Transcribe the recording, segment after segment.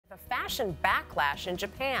The fashion backlash in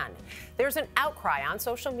Japan. There's an outcry on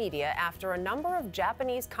social media after a number of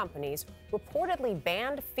Japanese companies reportedly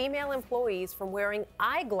banned female employees from wearing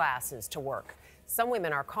eyeglasses to work. Some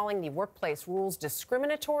women are calling the workplace rules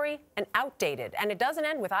discriminatory and outdated, and it doesn't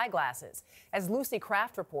end with eyeglasses. As Lucy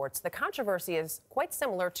Kraft reports, the controversy is quite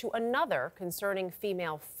similar to another concerning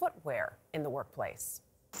female footwear in the workplace.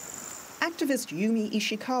 Activist Yumi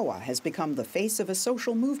Ishikawa has become the face of a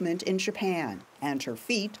social movement in Japan, and her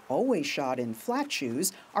feet, always shod in flat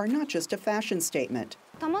shoes, are not just a fashion statement.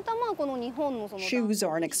 Shoes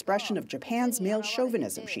are an expression of Japan's male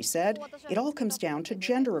chauvinism, she said. It all comes down to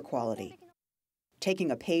gender equality.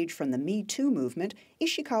 Taking a page from the Me Too movement,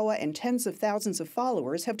 Ishikawa and tens of thousands of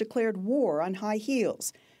followers have declared war on high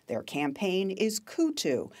heels. Their campaign is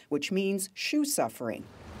Kutu, which means shoe suffering.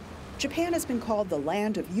 Japan has been called the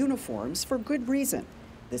land of uniforms for good reason.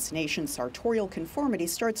 This nation's sartorial conformity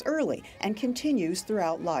starts early and continues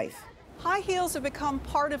throughout life. High heels have become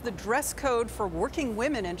part of the dress code for working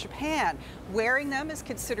women in Japan. Wearing them is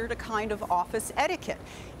considered a kind of office etiquette.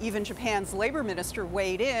 Even Japan's labor minister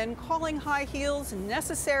weighed in, calling high heels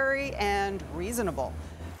necessary and reasonable.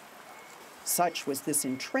 Such was this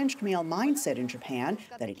entrenched male mindset in Japan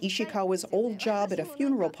that at Ishikawa's old job at a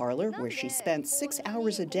funeral parlor, where she spent 6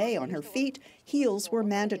 hours a day on her feet, heels were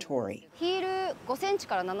mandatory.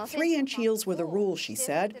 3-inch heels were the rule, she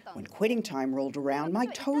said. When quitting time rolled around, my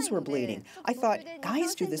toes were bleeding. I thought,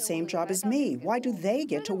 guys do the same job as me. Why do they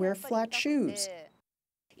get to wear flat shoes?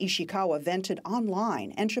 Ishikawa vented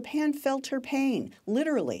online, and Japan felt her pain,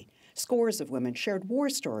 literally. Scores of women shared war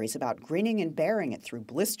stories about grinning and bearing it through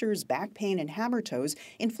blisters, back pain, and hammer toes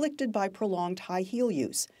inflicted by prolonged high heel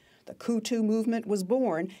use. The Kutu movement was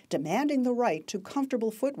born, demanding the right to comfortable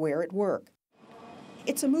footwear at work.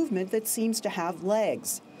 It's a movement that seems to have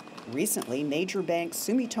legs. Recently, major bank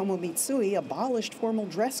Sumitomo Mitsui abolished formal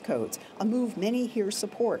dress codes, a move many here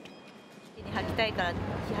support.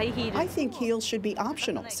 I think heels should be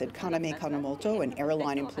optional, said Kaname Kanemoto, an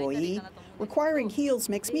airline employee. Requiring heels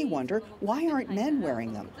makes me wonder, why aren't men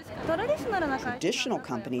wearing them? Traditional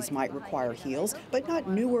companies might require heels, but not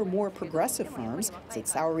newer, more progressive firms, said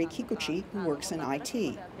Saori Kikuchi, who works in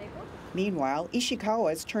IT. Meanwhile,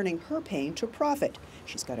 Ishikawa is turning her pain to profit.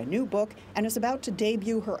 She's got a new book and is about to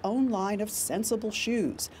debut her own line of sensible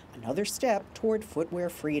shoes, another step toward footwear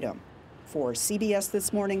freedom. For CBS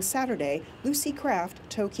This Morning Saturday, Lucy Kraft,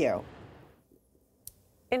 Tokyo.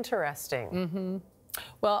 Interesting.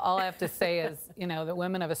 Well, all I have to say is, that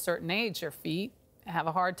women of a certain age, their feet have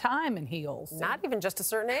a hard time in heels. Not even just a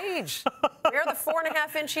certain age. Wear the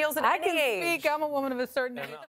 4.5-inch heels at any age. I can speak. I'm a woman of a certain age.